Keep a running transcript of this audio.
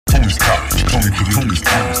Tony's talk. Tony's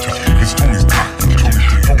talk. It's Tony's talk.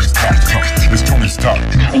 Tony's talk. It's Tony's talk.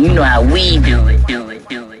 And you know how we do it.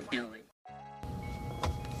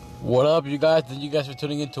 What up, you guys? Thank you guys for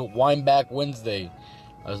tuning into Windback Wednesday.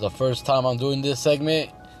 That's the first time I'm doing this segment.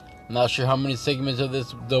 I'm not sure how many segments of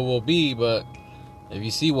this there will be, but if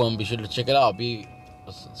you see one, be sure to check it out. Be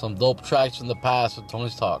some dope tracks from the past with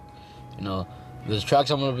Tony's Talk. You know, the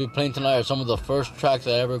tracks I'm going to be playing tonight are some of the first tracks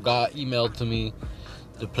I ever got emailed to me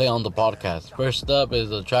to play on the podcast. First up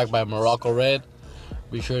is a track by Morocco Red.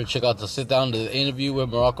 Be sure to check out the sit-down, the interview with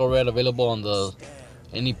Morocco Red, available on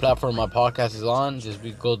any platform my podcast is on. Just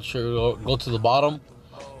go to the bottom.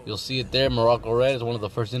 You'll see it there. Morocco Red is one of the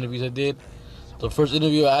first interviews I did. The first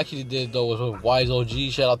interview I actually did, though, was with Wise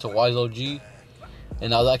OG. Shout out to Wise OG.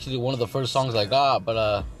 And that was actually one of the first songs I got, but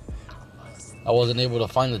I wasn't able to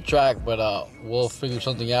find the track, but we'll figure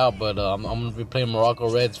something out. But I'm going to be playing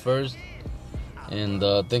Morocco Reds first. And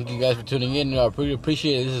thank you guys for tuning in. I pretty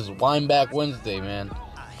appreciate it. This is Windback Wednesday, man.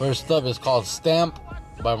 First up is called Stamp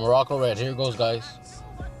by Morocco Red. Here it goes, guys.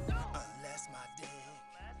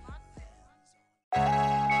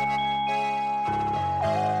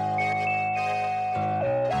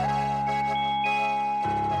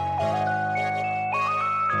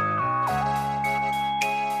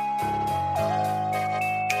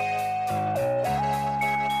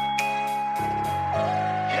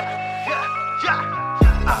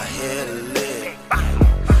 I hit a lick,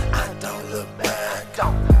 I don't look back.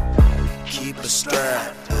 Keep a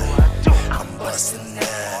strap, I'm bustin'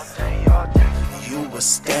 that. You a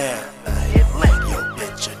stamp, your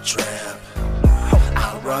bitch a tramp.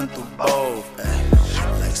 I run through both,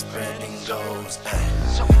 like spreading goals.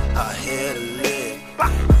 I hit a lick, I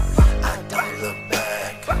don't look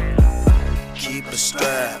back. Keep a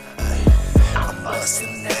strap, I'm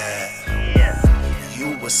bustin' that.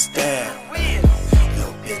 You a stamp,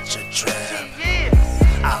 bitch a trap.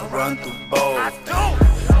 I run through both.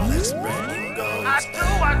 Like spreading goals.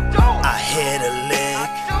 I hit a lick.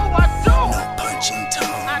 No punching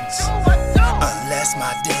tongues. Unless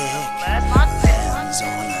my dick lands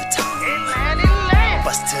on her tongue.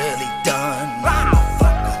 Bust till he done.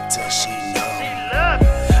 Fuck her till she know.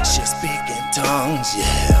 She'll speak in tongues.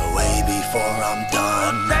 Yeah, way before I'm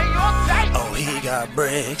done. Oh, he got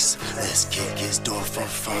bricks. Let's kick his door for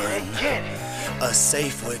fun. A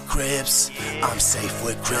safe with Crips, I'm safe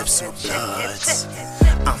with Crips or Bloods.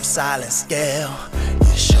 I'm silent scale,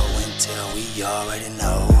 you show and tell, we already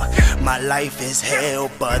know. My life is hell,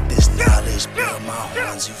 but this knowledge build my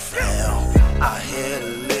horns, you fail. I hit a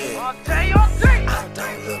lick, I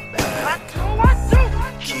don't look back.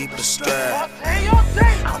 Keep a strap,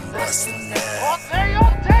 I'm bustin' that.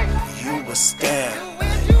 You a stamp,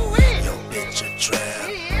 your bitch a trap.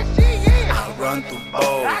 I run through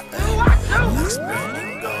both.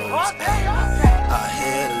 Spreading goals. I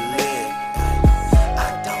hit a lick, I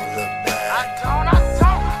don't look back.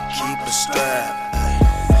 Keep a strap,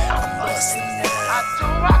 I'm bustin' that.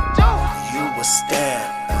 You a stamp,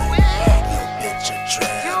 your bitch a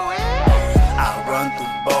trap. I run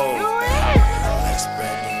through both, like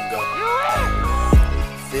spreading goals.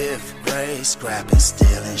 5th grade, scrapping,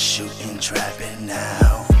 stealing, shooting, trapping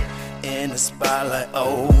now. In the spotlight,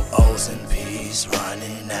 O's and P's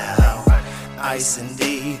running out. Ice and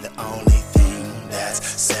D, the only thing that's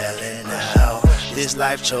selling out. This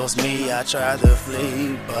life chose me, I tried to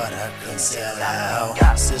flee, but I couldn't sell out.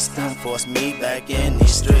 System forced me back in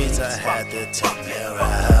these streets, I had to take me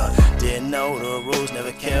out. Didn't know the rules,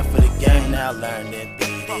 never cared for the game, now learned it,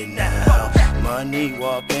 beat it now. Money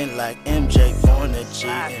walking like MJ, born a G,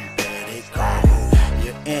 embedded gold.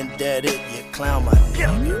 You're indebted, you clown my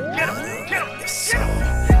name, you better rip your soul.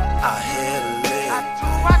 I hit a lick,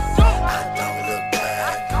 I don't look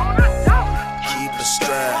back. Keep a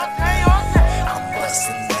strap, I'm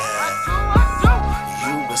bustin' that.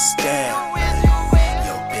 You a stamp,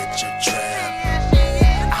 your bitch a trap.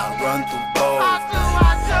 I run through both,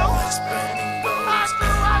 like spreading goals.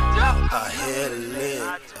 I hit a lick,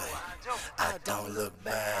 I don't look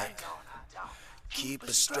back. Keep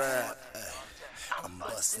a strap, I'm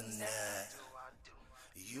bustin' that.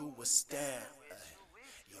 You a stamp,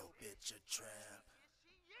 your bitch a trap.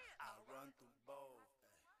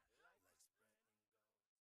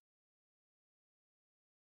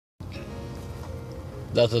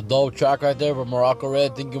 That's a dope track right there for Morocco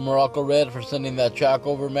Red. Thank you, Morocco Red, for sending that track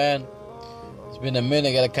over, man. It's been a minute.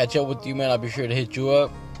 I gotta catch up with you, man. I'll be sure to hit you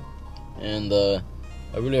up. And I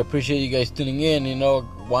really appreciate you guys tuning in. You know,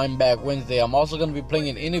 Windback Wednesday. I'm also gonna be playing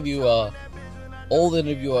an interview, old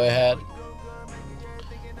interview I had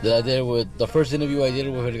that I did with the first interview I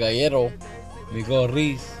did with El Gallero, Miguel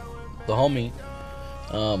Riz, the homie.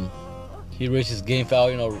 He raises game fowl,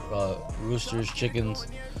 roosters, chickens.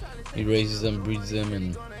 He raises them, breeds them,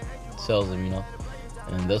 and sells them,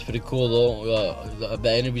 And that's pretty cool, though.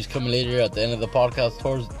 That interview's coming later at the end of the podcast,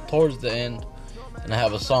 towards the end. And I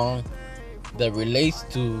have a song that relates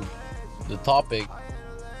to the topic,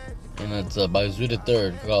 and it's by Zoo the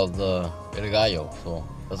Third, called El Gallo. So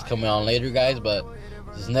that's coming on later, guys. But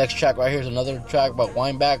this next track right here is another track by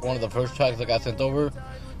Windback, one of the first tracks that got sent over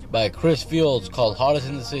by Chris Fields, called Hottest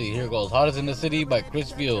in the City. Here goes, Hottest in the City by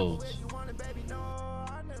Chris Fields.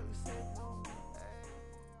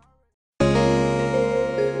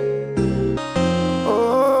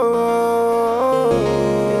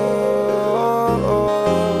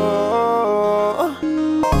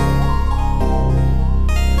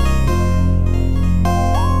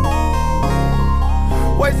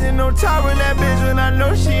 Time with that bitch when I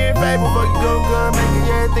know she ain't fake. Before you go good, make it,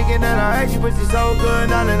 yeah, thinking that I hate you, but she so good.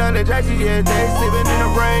 Now that I attract you, yeah, they sleeping in the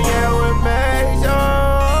brain, yeah, with me,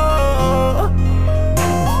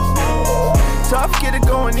 tough, get it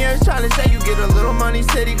going, yeah, trying to say you get a little money,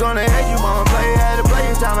 city gonna hate you, mama play, had to play,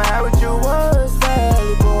 time I had with you was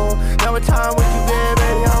valuable. Now with time with you, yeah,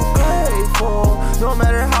 baby, I'm grateful. No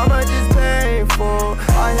matter how much it's painful,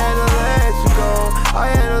 I had to let you go,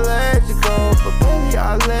 I had to let you go, but baby,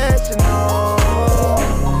 I'll let you know.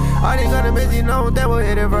 I ain't got a busy note that will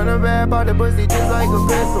hit it from the back, about the pussy just like a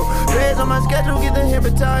pistol. Bands on my schedule, get the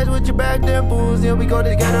hypnotized with your back dimples. Yeah, we go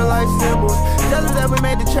together like symbols. Tell her that we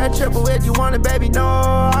made the check triple. If you want it, baby, no,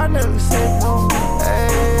 I never said no.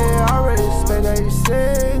 Hey, I already expect that you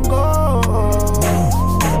single.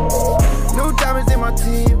 New diamonds in my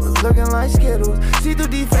teeth, looking like Skittles. See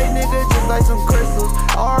through these fake niggas just like some crystals.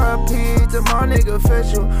 R.I.P. to my nigga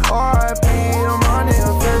official. R.I.P. to my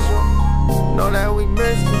nigga official. Know that we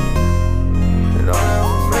missed you. Know that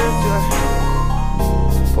we missed you.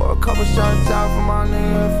 Pour a couple shots out for my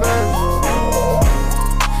nigga official.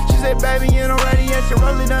 She said, baby, you ain't ready yet. She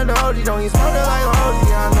rolling up the OG. Don't you smoke it like a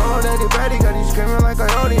OG. I know that you ready. Got you screaming like a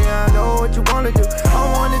coyote. Yeah, I know what you wanna do. I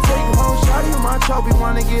wanna take you home. Shot you my trophy.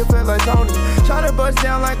 Wanna get fed like Tony. Try to bust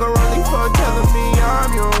down like a rolling for telling me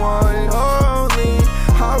I'm your one and only.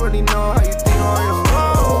 I already know how you think on your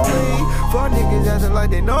lonely. Fuck niggas acting like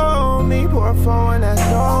they know me. Pour a phone and that's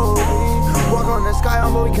Toby. Walk on the sky,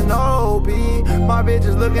 I'm Bowie Kenobi. My bitch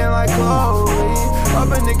is looking like Chloe.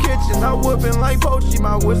 Up in the kitchen, I'm whooping like Pochi.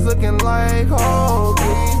 My whiz looking like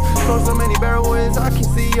Hoagie. Throw so many barrel woods, I can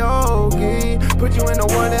see Yogi. Put you in the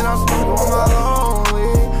wood and I'm smoking on my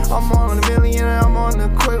lonely. I'm on a million and I'm on the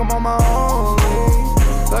quick, I'm on my only.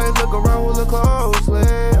 Like look around, we'll look closely,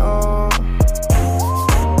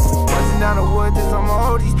 down the woods, I'm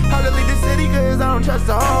oldies. How to leave the city, cause I don't trust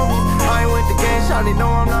the homies. I ain't with the gang, shawty, know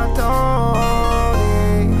I'm not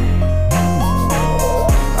Tony.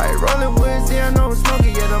 I ain't rolling woods, yeah, I know I'm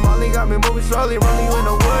smoking. Yeah, the molly got me moving slowly, rolling you in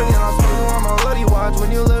the wood. Yeah, I'm smoking on my hoodie, watch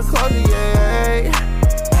when you look closer, yeah.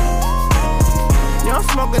 Yeah, I'm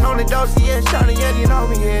smoking on the dosey, yeah, shawty, yeah, you know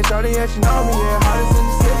me, yeah. Shawty, yeah, she know me, yeah. Hottest in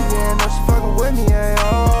the city, yeah, know she fucking with me, yeah,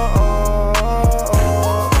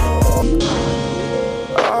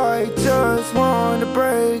 I just wanna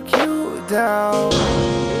break you down.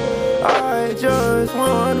 I just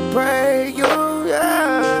wanna break you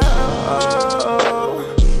down.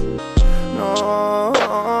 No,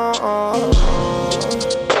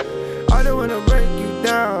 I don't wanna break you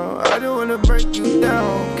down. I don't wanna break you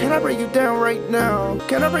down. Can I break you down right now?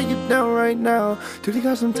 Can I break you down right now? Do you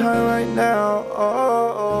got some time right now?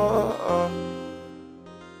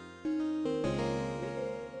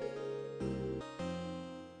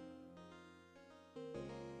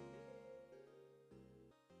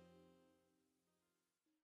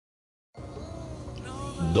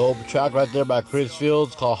 Dope track right there by Chris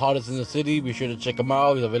Fields called Hottest in the City. Be sure to check him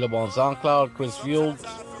out. He's available on SoundCloud, Chris Fields.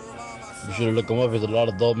 Be sure to look him up. There's a lot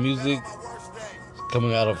of dope music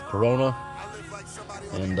coming out of Corona.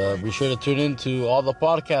 And be sure to tune into all the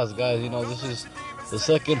podcasts, guys. This is the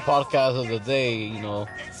second podcast of the day.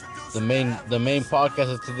 The main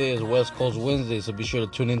podcast of today is West Coast Wednesday. So be sure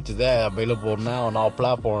to tune into that. Available now on all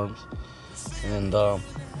platforms. And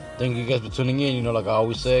thank you guys for tuning in. Like I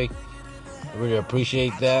always say, I really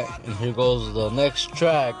appreciate that. And here goes the next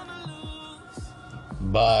track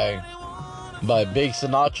by Big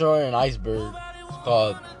Sinatra and Iceberg. It's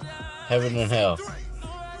called Heaven and Hell. We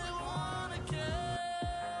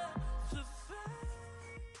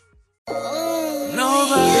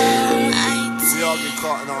all get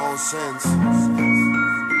caught in our own sins.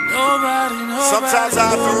 Sometimes I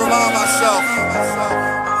have to remind myself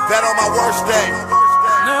that on my worst day,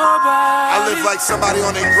 I live like somebody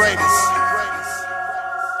on their greatest.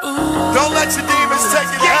 Don't let your demons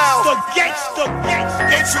take it out.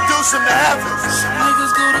 Introduce them to heaven. Some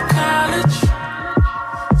niggas go to college,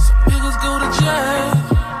 some niggas go to jail.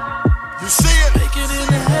 You see it? Make it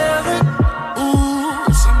into heaven, ooh,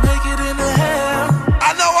 some make it into hell.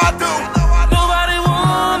 I know I do. Nobody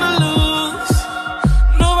wanna lose,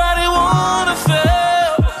 nobody wanna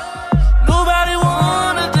fail, nobody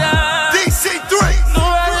wanna die, DC3.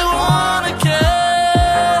 nobody wanna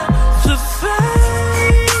care. The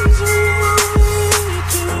things we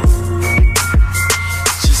do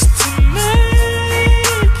just to make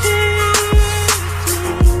it through.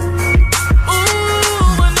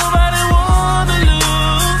 Ooh, but nobody wanna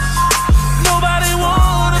lose, nobody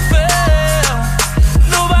wanna fail,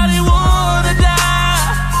 nobody wanna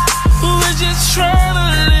die. We're just trying to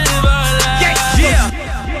live our lives. Yeah.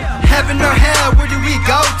 Heaven or hell, where do we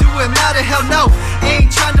go? Do it matter? Hell no.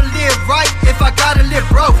 Ain't trying to live right if I gotta live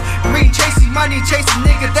broke. Green chasing, money chasing,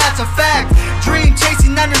 nigga, that's a fact. Dream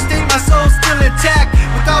chasing, understand my soul's still intact.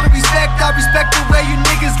 With all the respect, I respect the way you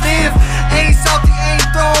niggas live. Ain't salty, ain't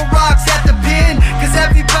throwing rocks at the pin. Cause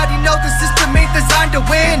everybody know the system ain't designed to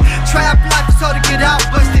win. Trap life is hard to get out,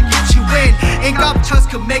 but to get you in. Ain't got trust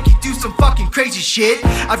could make you do some fucking crazy shit.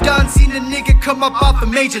 I've done seen a nigga come up off a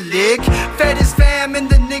major league. Fed his fam and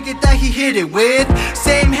the nigga that he hit it with.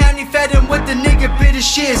 Same hand he fed him with, the nigga bit his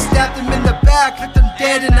shit. Stabbed him in the back, looked him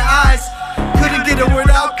dead in the eyes. Couldn't get a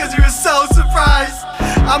word out cause he was so surprised.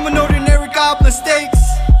 I'm an ordinary guy of mistakes.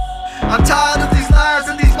 I'm tired of these lies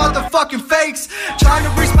and these motherfucking fakes. Trying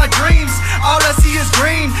to reach my dreams, all I see is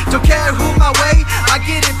green. Don't care who my way, I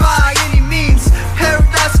get it by any means.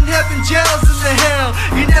 Paradise and heaven, jails in the hell.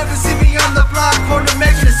 You never see me on the block corner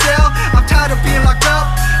making a sale. I'm tired of being locked up,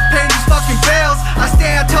 paying these fucking bills. I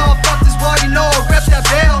stand tall, fuck this wall, you know I rep that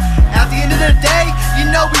bail. At the end of the day, you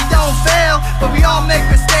know we don't fail, but we all make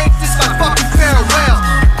mistakes, this is my fucking farewell.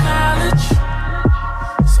 College,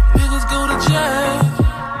 some niggas go to jail.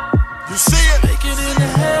 You see it? Make it into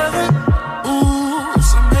heaven, ooh,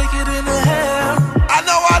 some make it into hell. I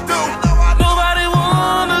know I do. Nobody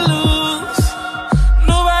wanna lose,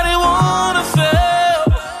 nobody wanna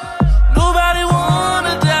fail, nobody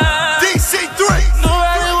wanna die, DC3.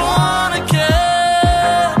 nobody wanna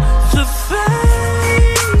care. The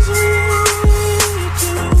things we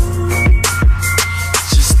do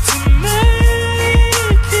just to make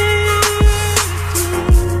it through.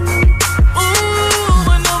 Ooh,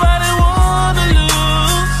 but nobody wanna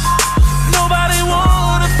lose, nobody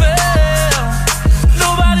wanna fail,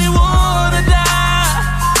 nobody wanna die.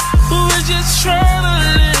 We're just trying to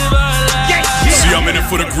live our lives. See, I'm in it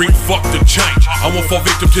for the green, fuck the change. I won't fall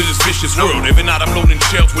victim to this vicious world. Every night I'm loading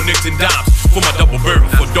shells with nicks and dimes for my double barrel.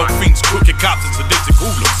 For dope fiends, crooked cops, and sadistic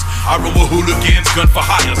hoodlums. I roll with hooligans, gun for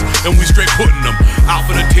hires, and we straight putting them out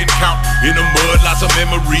for the 10 count. In the mud, lots of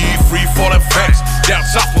memory, free falling facts. Down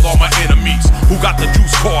south with all my enemies. Who got the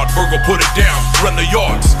juice card? Virgo, put it down. Run the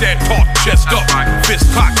yard, stand taut, chest up, fist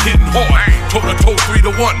cocked, hitting hard. Toe to toe, 3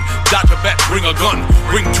 to 1. Dodge a bat, bring a gun.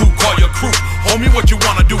 Bring 2, call your crew. Homie, what you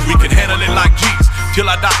wanna do? We can handle it like G's. Till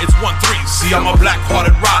I die, it's 1-3. See, I'm a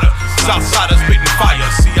black-hearted rider. Southsider spitting fire.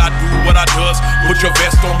 See, I do what I does. Put your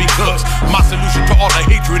vest on because my solution to all the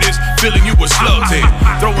hatred is filling you with slugs and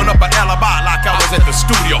throwing up an alibi like I was at the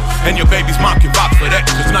studio. And your baby's mom can vouch for that,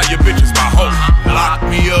 cause now your bitch is my hoe. Lock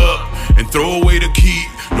me up and throw away the key.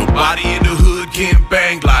 Nobody in the hood can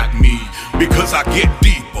bang like me because I get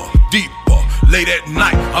deeper, deeper. Late at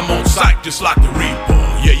night, I'm on sight just like the Reaper.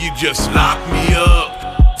 Yeah, you just lock me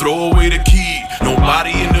up, throw away the key.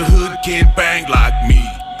 Nobody in the hood can bang like me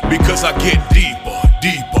because I get deeper,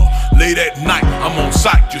 deeper. Late at night, I'm on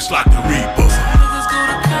sight just like the Reaper. Some niggas go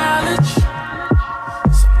to college,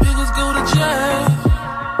 some niggas go to jail.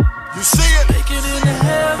 You see it? Make it into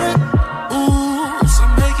heaven, ooh,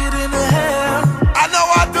 some make it into hell. I know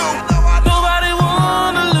I do. Nobody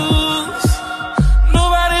wanna lose,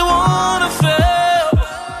 nobody wanna fail,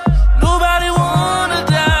 nobody wanna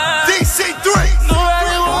die, DC3.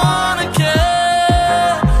 nobody wanna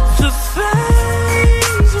care. The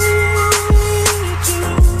things we do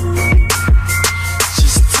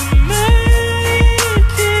just to make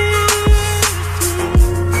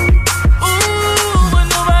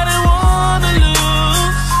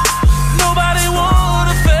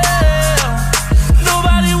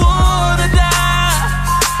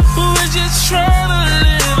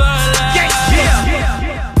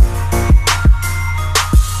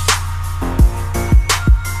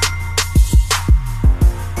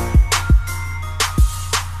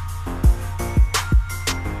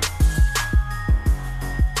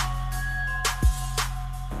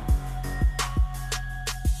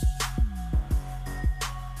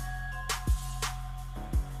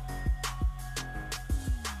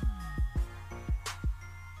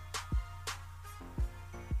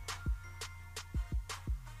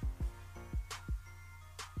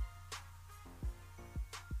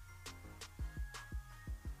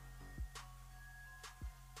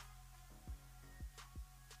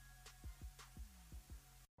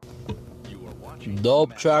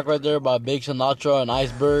Dope track right there by Big Sinatra and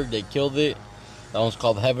Iceberg. They killed it. That one's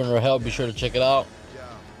called Heaven or Hell. Be sure to check it out.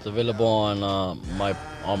 It's available on my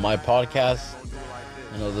podcast.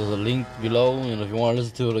 You know, there's a link below. You know, if you want to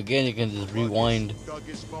listen to it again, you can just rewind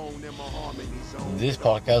this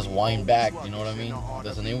podcast, wind back. You know what I mean?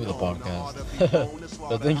 That's the name of the podcast.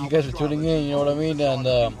 So thank you guys for tuning in. You know what I mean? And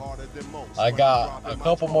I got a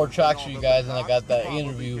couple more tracks for you guys, and I got that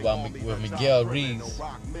interview with Miguel Reese.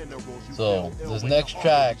 So this next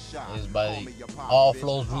track is by All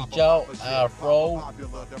Flows Reach Out, Afro.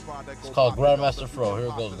 It's called Grandmaster Fro. Here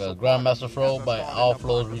it goes, guys. Grandmaster Fro by All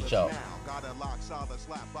Flows Reach Out.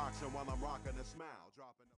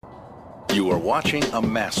 You are watching a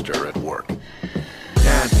master at work. Yo.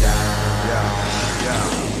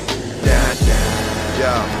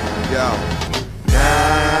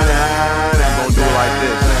 I'm gonna do it like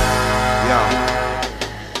this. Yo.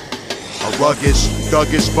 A ruggish,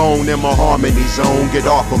 thuggish bone in my harmony zone. Get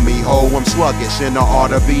off of me, ho, I'm sluggish and I ought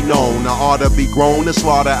to be known. I ought to be grown to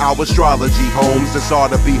slaughter our astrology homes. This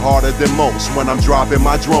ought to be harder than most when I'm dropping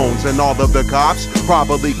my drones. And all of the cops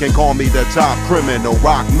probably can call me the top criminal.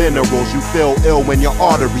 Rock minerals, you feel ill when your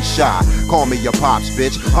artery shot. Call me your pops,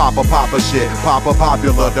 bitch. Papa shit. Papa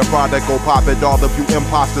popular, the prodigal pop it. All of you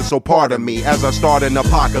imposters, so pardon me as I start an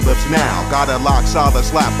apocalypse now. Got a lock solid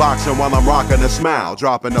slap boxing while I'm rocking a smile.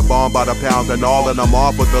 Dropping a bomb by the pound and all, and I'm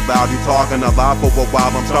off with the loud. You talking a lot for a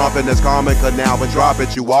while. I'm stomping this comic now and drop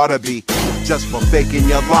it. You ought to be just for faking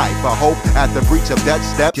your life. I hope at the breach of that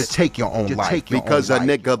step, just take your own life. Because a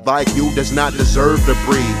nigga like you does not deserve to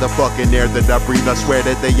breathe the fucking air that I breathe. I swear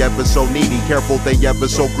that they ever so needy. Careful, they ever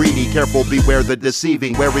so greedy. Careful, beware the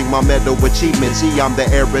deceiving. Wearing my medal achievement. See, I'm the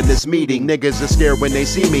air in this meeting. Niggas are scared when they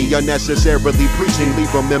see me. Unnecessarily preaching.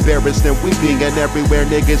 Leave them embarrassed and weeping. And everywhere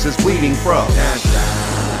niggas is bleeding from.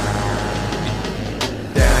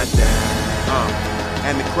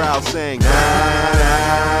 And the crowd saying,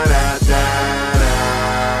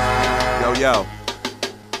 yo, yo.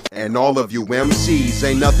 And all of you MCs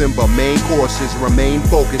ain't nothing but main courses. Remain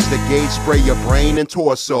focused, the gauge spray your brain and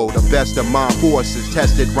torso. The best of my forces,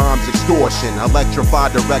 tested rhymes extortion.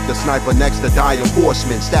 Electrified director sniper next to die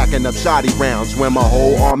enforcement. Stacking up shoddy rounds when my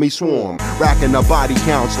whole army swarm. Racking up body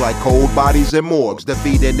counts like cold bodies in morgues.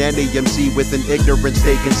 Defeating any MC with an ignorance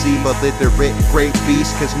they conceive. A literate great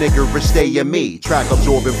beast, cause niggerish stay in me. Track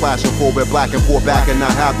absorbing, flashing forward, black and forth back. And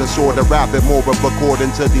I have the sword to rap it more of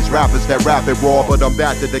according to these rappers that rap it raw. But I'm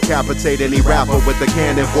back to decapitate any rapper with the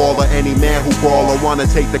cannonball. Or any man who brawl or wanna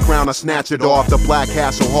take the crown or snatch it off. The Black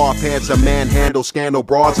Castle hard pants, a manhandle scandal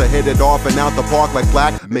broads. I hit it off and out the park like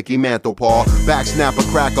Black Mickey Mantle Paul. Back snapper,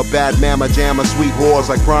 cracker, bad mama jammer, sweet whores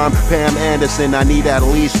like Prime Pam Anderson. I need at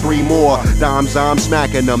least 3 more. Dimes, I'm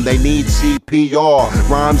smacking them, they need CPR.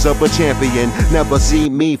 Rhymes of a champion, never see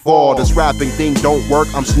me fall. This rapping thing don't work,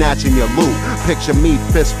 I'm snatching your loot. Picture me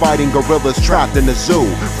fist fighting gorillas trapped in the zoo.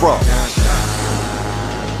 Bro.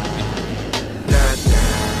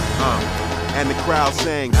 And the crowd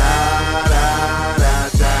saying,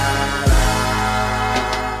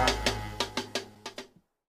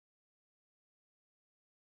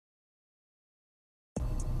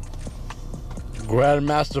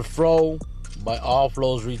 Grandmaster Fro by All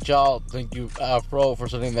Flows Reach Out. Thank you, Afro, for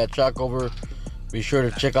sending that track over. Be sure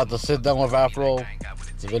to check out the Sit Down with Afro.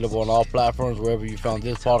 It's available on all platforms. Wherever you found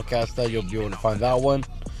this podcast at, you'll be able to find that one.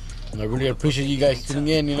 And I really appreciate you guys tuning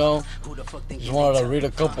in, you know. Just wanted to read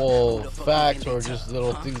a couple facts or just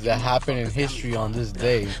little things that happened in history on this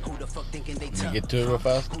day. Let me get to it real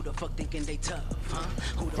fast.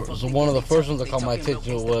 So one of the first ones that caught my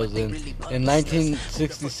attention was in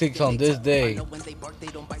 1966 on this day,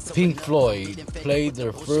 Pink Floyd played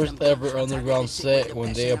their first ever underground set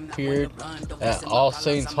when they appeared at All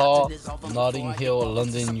Saints Hall, Notting Hill,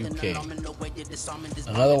 London, UK.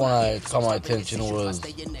 Another one that caught my attention was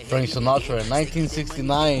Frank Sinatra. In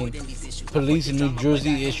 1969, police in New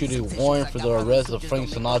Jersey issued a warrant for the arrest of Frank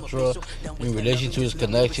Sinatra in relation to his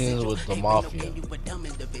connections with the mafia.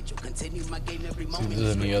 See if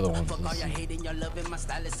there's any other ones.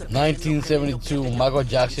 1972, Michael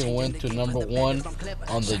Jackson went to #1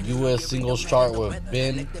 on the U.S. singles chart with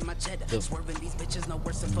Ben.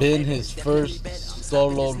 Ben, his first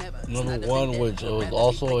solo #1, which was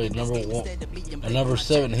also a number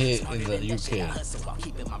 7 hit in the UK.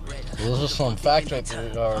 So those are some facts right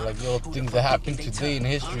there, or like little things that happened today in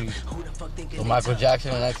history. So Michael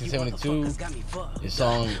Jackson in 1972, his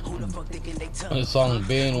song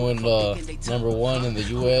Ben went #1 in the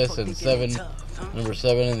US and number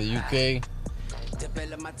 7 in the UK.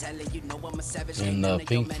 And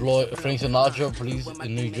Pink Floyd, Frank Sinatra, police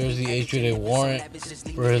in New Jersey issued a warrant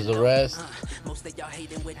for his arrest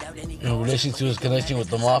in relation to his connection with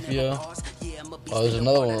the mafia. Oh, there's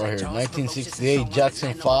another one right here. 1968,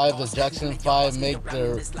 Jackson 5. The Jackson 5 make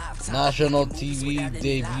their national TV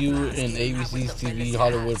debut in ABC's TV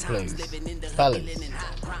Hollywood Palace.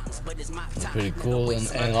 That's pretty cool.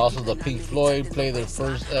 And also the Pink Floyd played their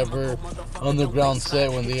first ever underground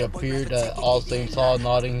set when they appeared at All Saints Hall,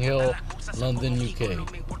 Notting Hill, London, UK.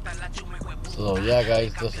 So yeah,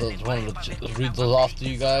 guys, just wanted to read those off to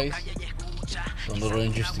you guys. Some little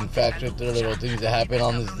interesting facts right there, little things that happen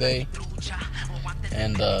on this day.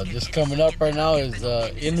 And just coming up right now is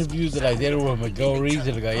interviews that I did with Miguel Ruiz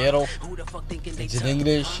El Gallero. It's in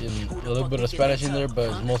English and a little bit of Spanish in there, but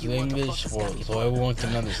it's mostly English so everyone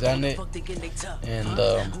can understand it. And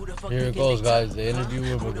here it goes, guys, the interview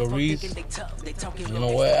with Miguel Ruiz. You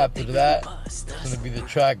know what, after that, it's going to be the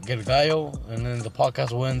track El Gallo, and then the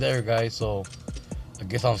podcast will end there, guys. So I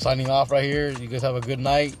guess I'm signing off right here. You guys have a good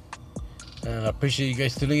night, and I appreciate you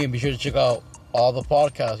guys tuning in. Be sure to check out all the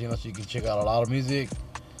podcasts, so you can check out a lot of music,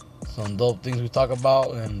 some dope things we talk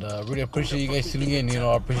about, and really appreciate you guys tuning in.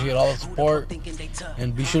 I appreciate all the support,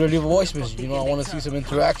 and be sure to leave a voice message. I want to see some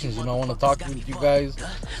interactions. I want to talk with you guys,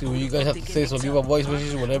 see what you guys have to say. So leave a voice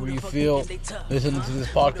message, whatever you feel, listening to this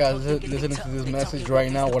podcast, listening to this message right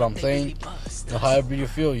now, what I'm saying, however you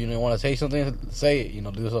feel. You want to say something, say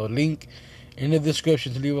it. There's a link in the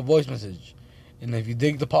description to leave a voice message. And if you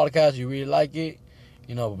dig the podcast, you really like it,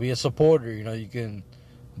 be a supporter. You can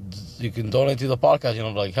donate to the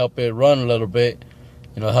podcast. Like help it run a little bit.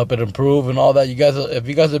 Help it improve and all that. If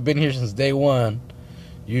you guys have been here since day one,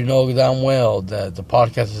 you know damn well that the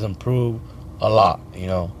podcast has improved a lot.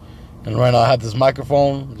 And right now I have this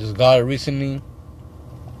microphone. Just got it recently.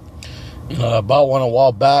 I bought one a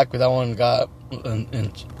while back, but that one got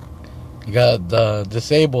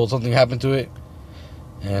disabled. Something happened to it,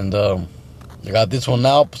 and I got this one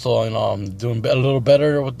now, so I'm doing a little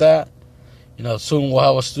better with that. Soon we'll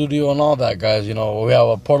have a studio and all that, guys. We have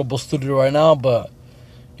a portable studio right now, but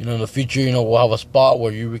in the future, we'll have a spot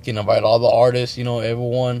where we can invite all the artists,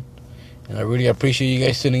 everyone. And I really appreciate you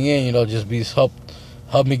guys tuning in. Just help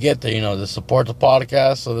me get there. Just support the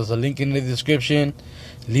podcast. So there's a link in the description.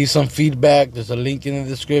 Leave some feedback. There's a link in the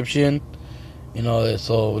description.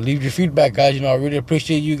 So leave your feedback, guys. I really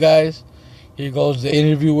appreciate you guys. Here goes the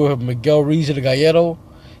interview with Miguel Ruiz El Gallero.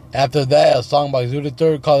 After that, a song by Zulu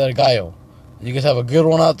Third called El Gallo. You guys have a good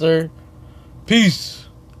one out there. Peace.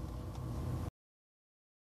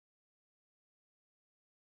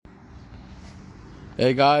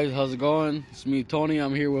 Hey guys, how's it going? It's me, Tony.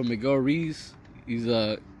 I'm here with Miguel Ruiz. He's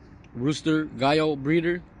a rooster gallo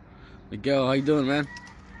breeder. Miguel, how you doing, man?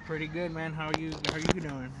 Pretty good, man. How are you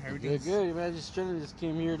doing? Everything's good, man. Just chilling. Just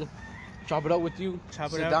came here to chop it up with you.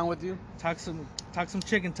 Sit down with you. Talk some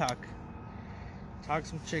chicken talk.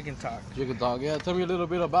 Chicken talk. Yeah. Tell me a little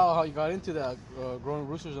bit about how you got into that, growing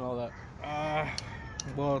roosters and all that.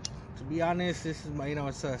 Well, to be honest, this is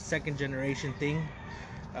it's a second generation thing.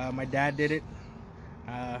 My dad did it.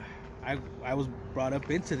 I was brought up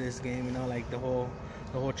into this game, like the whole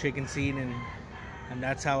chicken scene, and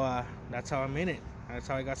that's how I'm in it. That's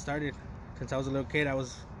how I got started. Since I was a little kid, I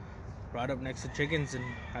was brought up next to chickens, and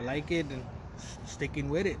I like it, and sticking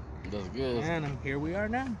with it. That's good. And here we are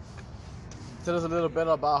now. Tell us a little bit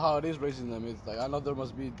about how it is raising them. It's like, I know there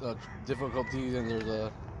must be difficulties,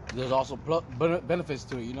 and there's also benefits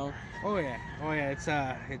to it, Oh yeah.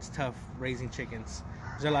 It's tough raising chickens.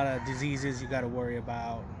 There's a lot of diseases you got to worry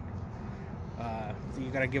about.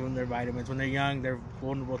 You got to give them their vitamins. When they're young, they're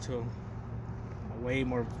vulnerable to way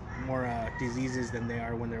more diseases than they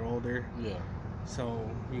are when they're older. Yeah. So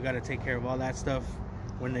you got to take care of all that stuff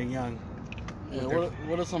when they're young. Yeah.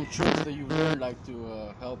 What are some tricks that you've learned, like,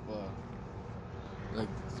 to help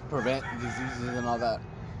prevent diseases and all that?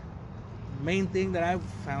 Main thing that I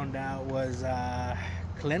found out was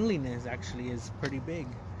cleanliness. Actually, is pretty big.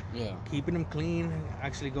 Yeah. Keeping them clean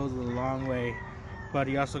actually goes a long way, but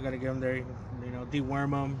you also got to give them their,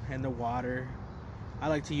 deworm them in the water. I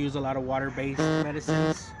like to use a lot of water-based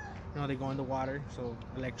medicines. They go in the water, so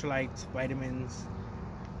electrolytes, vitamins,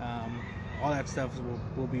 all that stuff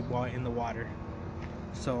will be bought in the water.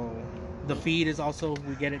 So the feed is also,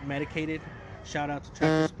 we get it medicated. Shout out to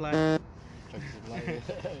Tractor Supply.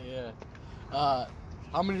 Yeah.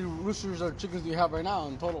 How many roosters or chickens do you have right now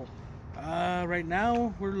in total? Right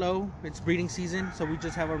now we're low. It's breeding season, so we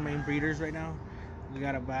just have our main breeders right now. We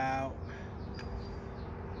got about,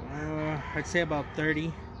 I'd say about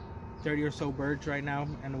 30 or so birds right now,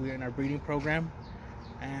 and we're in our breeding program.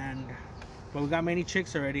 And But we got many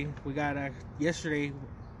chicks already. We got yesterday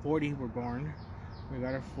 40 were born. We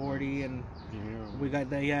got our 40, and we got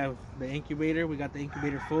the incubator. We got the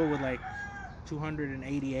incubator full with like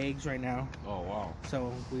 280 eggs right now. Oh wow!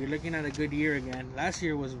 So we're looking at a good year again. Last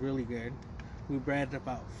year was really good. We bred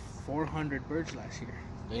about 400 birds last year.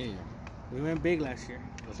 Damn. We went big last year.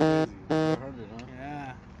 That's crazy. 400, huh?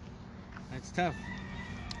 Yeah, it's tough.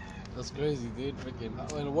 That's crazy, dude.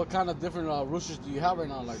 Freaking. And what kind of different roosters do you have right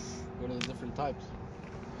now? Like, what are the different types?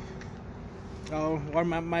 Oh, or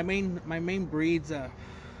my main breeds.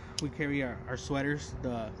 We carry our sweaters,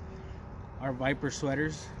 our Viper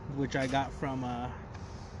sweaters, which I got from a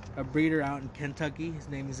breeder out in Kentucky. His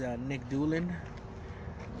name is Nick Doolin.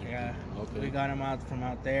 Yeah, okay. We got him out from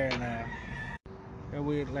out there, and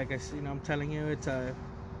we, like I said, I'm telling you, it's our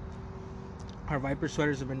Viper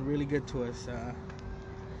sweaters have been really good to us.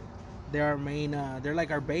 They're our main. They're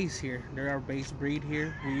like our base here. They're our base breed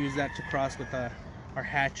here. We use that to cross with our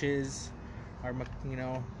hatches, our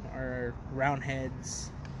round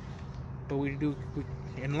heads. But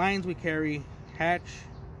in lines we carry hatch,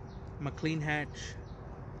 McLean hatch,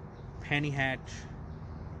 penny hatch,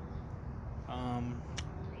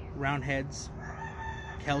 round heads,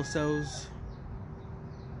 Kelsos,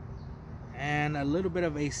 and a little bit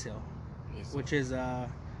of Asil, which is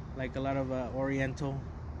like a lot of Oriental.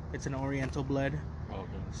 It's an Oriental blood. Okay.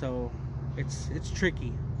 So it's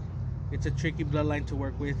tricky. It's a tricky bloodline to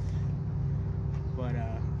work with. But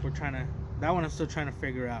that one I'm still trying to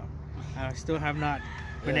figure out. I still have not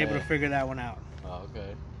been able to figure that one out. Oh,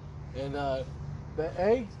 okay. And the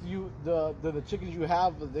eggs, the chickens you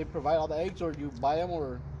have, they provide all the eggs, or you buy them,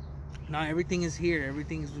 or? No, everything is here.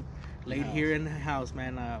 Everything's laid here in the house,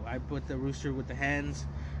 man. I put the rooster with the hens,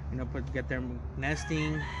 get them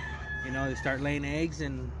nesting. They start laying eggs,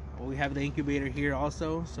 and we have the incubator here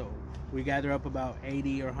also. So we gather up about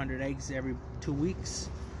 80 or 100 eggs every 2 weeks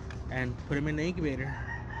and put them in the incubator.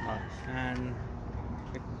 Nice. And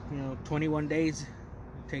 21 days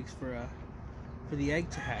it takes for the egg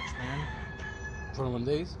to hatch, man. 21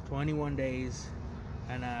 days? 21 days.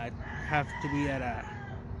 And have to be at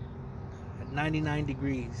 99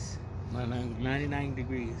 degrees. 99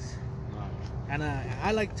 degrees. Nice. And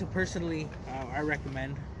I like to personally, I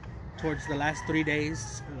recommend towards the last 3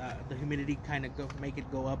 days, the humidity kind of make it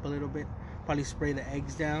go up a little bit. Probably spray the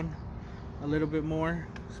eggs down a little bit more.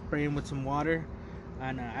 Spray them with some water.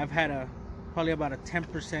 And I've had probably about a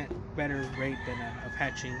 10% better rate of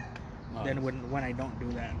hatching than when I don't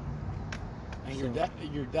do that. And your dad,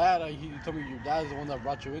 you told me your dad is the one that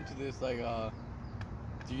brought you into this. Like,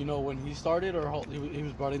 do you know when he started, or he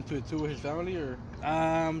was brought into it too with his family, or?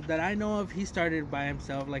 That I know of, he started by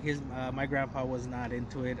himself. Like my grandpa was not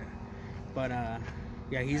into it, but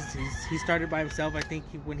yeah, he started by himself. I think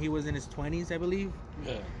when he was in his 20s, I believe.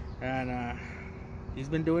 Yeah. And he's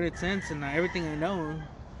been doing it since, and everything I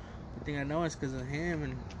know is because of him,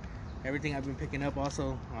 and everything I've been picking up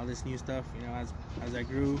also, all this new stuff, as I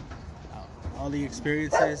grew, all the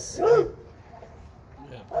experiences,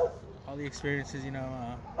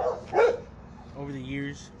 over the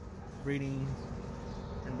years, breeding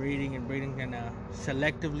and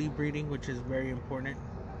selectively breeding, which is very important.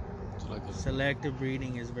 Selective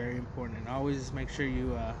breeding is very important. Always make sure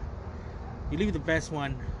you leave the best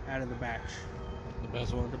one out of the batch.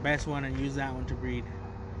 The best one, and use that one to breed.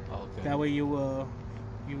 Okay. That way you'll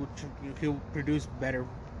produce better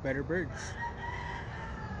birds.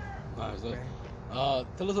 Nice. Okay.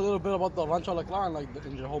 Tell us a little bit about the Rancho La Clan, like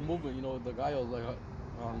in your whole movement. The gallos, like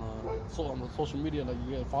on the social media, like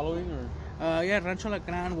you get following, or? Yeah, Rancho La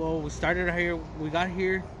Clan. Well, we started here. We got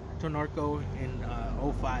here to Norco in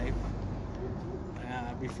 2005.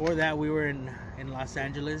 Before that, we were in Los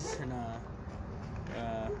Angeles in a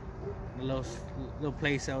little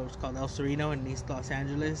place that was called El Sereno in East Los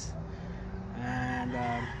Angeles, and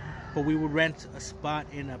but we would rent a spot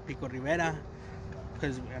in Pico Rivera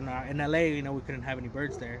because in LA, we couldn't have any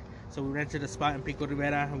birds there, so we rented a spot in Pico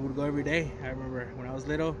Rivera, and we would go every day. I remember when I was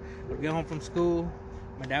little, we'd get home from school,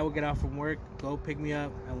 my dad would get off from work, go pick me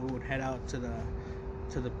up, and we would head out to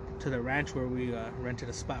the ranch where we rented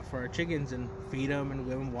a spot for our chickens and feed them and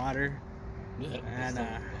give them water. Yeah, and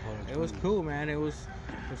it was cool, man. It was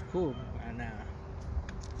cool, and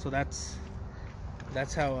so that's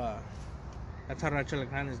how Rancho La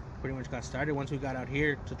Clan pretty much got started. Once we got out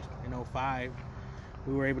here in 2005,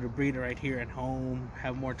 we were able to breed right here at home,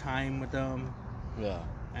 have more time with them. Yeah.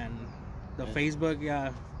 And the Facebook,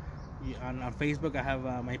 on Facebook I have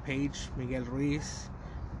my page, Miguel Ruiz,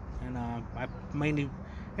 and I mainly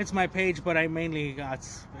It's my page, but I mainly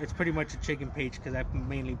it's pretty much a chicken page because I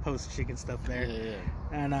mainly post chicken stuff there. Yeah.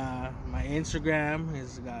 And my Instagram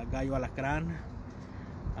is Gallo Alacran.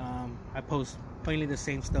 I post mainly the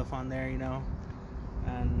same stuff on there, you know.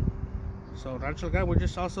 And so Rancho Guy, we're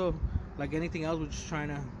just also like anything else, we're just trying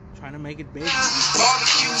to make it big.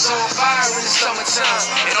 Barbecues on fire in the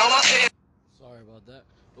summertime. And all my Sorry about that.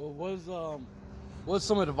 Well, what's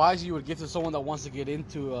some advice you would give to someone that wants to get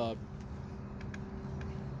into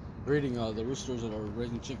breeding the roosters or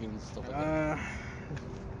raising chickens and stuff like that?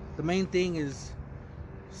 The main thing is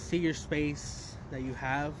see your space that you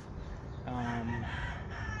have,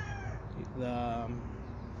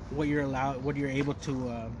 what you're able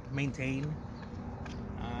to maintain,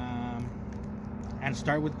 and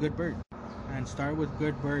start with good birds. And start with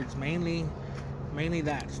good birds, mainly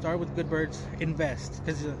that. Start with good birds. Invest,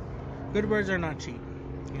 because good birds are not cheap.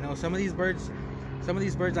 You know, some of these birds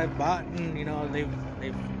I've bought, and you know they've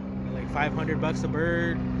like $500 a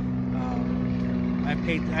bird. I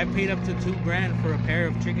paid up to $2,000 for a pair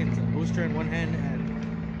of chickens, a rooster and one hen,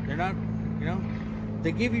 and they're not, you know,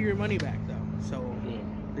 they give you your money back though. So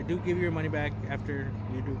they do give you your money back after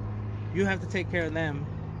you have to take care of them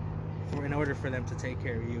in order for them to take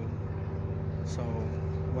care of you. So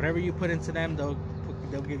whatever you put into them, they'll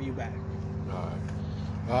give you back. All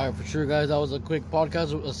right, for sure, guys. That was a quick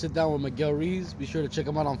podcast. A sit down with Miguel Reeves. Be sure to check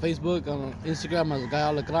him out on Facebook, on Instagram as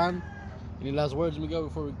Gallo Alacran. Any last words, Miguel,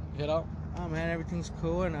 before we head out? Oh man, everything's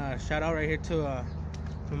cool, and shout out right here to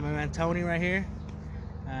my man Tony right here,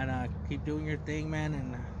 and keep doing your thing, man.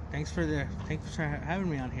 And thanks for having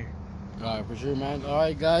me on here. All right, for sure, man. All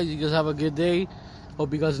right, guys, you guys have a good day.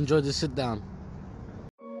 Hope you guys enjoyed this sit down.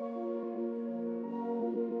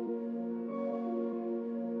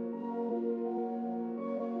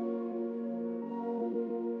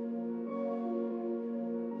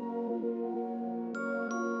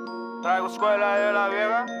 Traigo escuela de la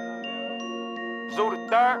vieja, Zoo the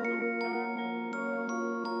third,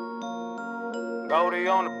 Goldie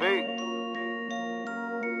on the beat.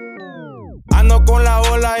 Ando con la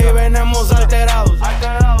ola y venimos alterados,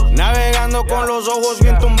 navegando con los ojos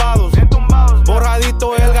bien tumbados,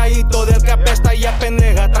 borradito el gallito del que apesta y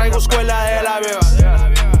apendeja. Traigo escuela de la vieja.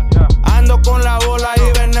 Ando con la ola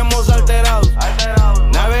y venimos alterados,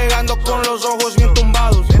 navegando con los ojos bien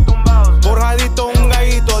tumbados, borradito un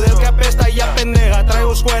gallito del que apesta y apendeja.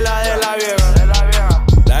 Traigo escuela de la vieja.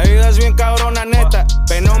 La vida es bien cabrona, neta,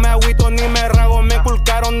 pero no me agüito ni me rago. Me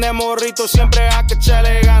inculcaron de morrito siempre a que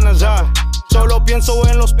echarle ganas, Solo pienso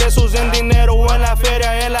en los pesos, en dinero o en la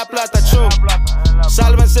feria, en la plata,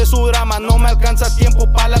 Sálvense su drama, no me alcanza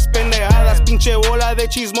tiempo pa' las pendejadas. Pinche bola de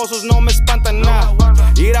chismosos, no me espantan nada.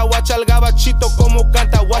 Ir a watch al gabachito como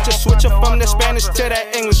canta. Watch it switch up from the Spanish to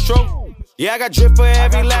the English, Yeah, I got drip for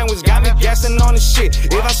every language, got me guessing on this shit.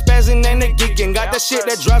 If I'm spazzing and they geeking, got that shit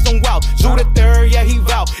that drives them wild. Zoo the third, yeah, he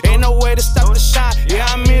vow. Ain't no way to stop the shine, yeah,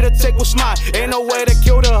 I'm here to take what's mine. Ain't no way to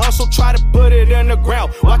kill the hustle, try to put it in the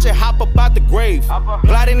ground. Watch it hop up out the grave.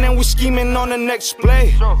 Plotting and we scheming on the next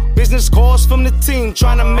play. Business calls from the team,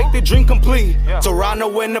 trying to make the dream complete.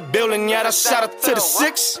 Toronto in the building, yeah, that's shout out to the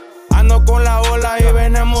six. Ando con la ola y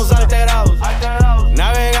venimos alterados,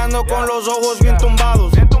 navegando con los ojos bien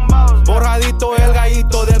tumbados, borradito el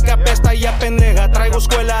gallito del que apesta y apendeja. Traigo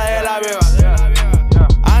escuela de la vieja.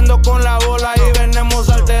 Ando con la ola y venimos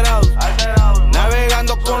alterados,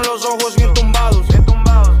 navegando con los ojos bien tumbados,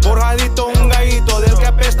 borradito un gallito del que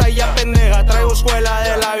apesta y apendeja. Traigo escuela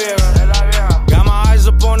de la vieja. Got my eyes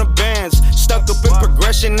up on the bands, stuck up in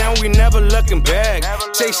progression and we never looking back.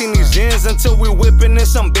 Chasing these ends until we whipping in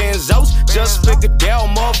some benzos. Just figured out,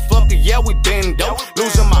 motherfucker, yeah, we been dope.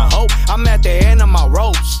 Losing my hope, I'm at the end of my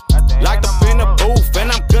ropes. Locked up in the booth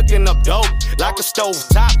and I'm cooking up dope. Like a stove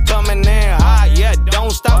top coming in hot, yeah,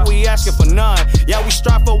 don't stop, we asking for none. Yeah, we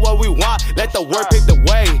strive for what we want, let the work pick the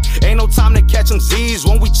way. Ain't no time to catch them Z's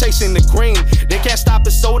when we chasing the green. They can't stop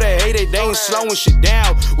us, so they hate it, they ain't slowing shit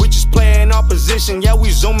down. We just playing our position, yeah,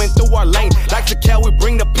 we zooming through our lane. Like the cat, we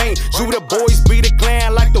bring the pain. Zoo the boys be the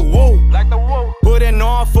clan like the woo. Putting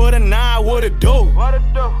on for the 9, what it do?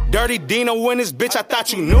 Dirty Dino in this bitch, I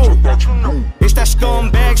thought you knew. It's that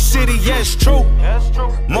scumbag city, yeah, it's true.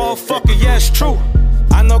 Motherfucker, yeah, it's true.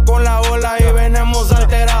 Ando con la ola y venimos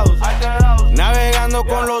alterados, navegando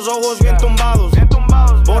con los ojos bien tumbados,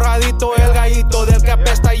 borradito el gallito del que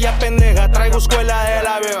apesta y apendeja. Traigo escuela de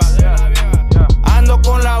la vieja. Ando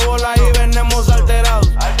con la ola y venimos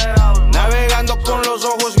alterados, navegando con los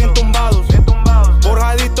ojos bien tumbados,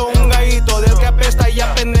 borradito un gallito del que apesta y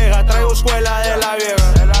apendeja. Traigo escuela de la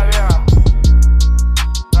vieja.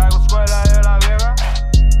 Traigo escuela de la vieja.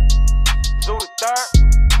 Zoo the third.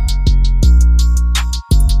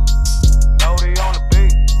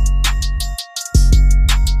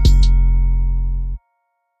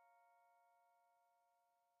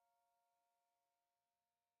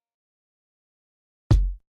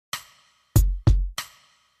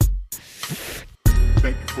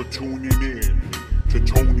 tuning in to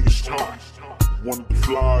Tony's Talk, one of the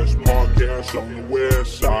flyest podcasts on the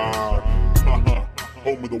west side.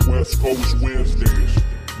 Home of the West Coast Wednesdays.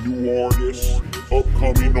 New artists,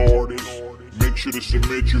 upcoming artists. Make sure to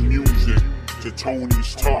submit your music to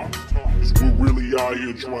Tony's Talk, cause we're really out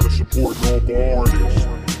here trying to support local artists.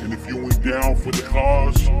 And if you ain't down for the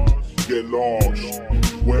cause, get lost.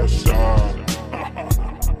 West side.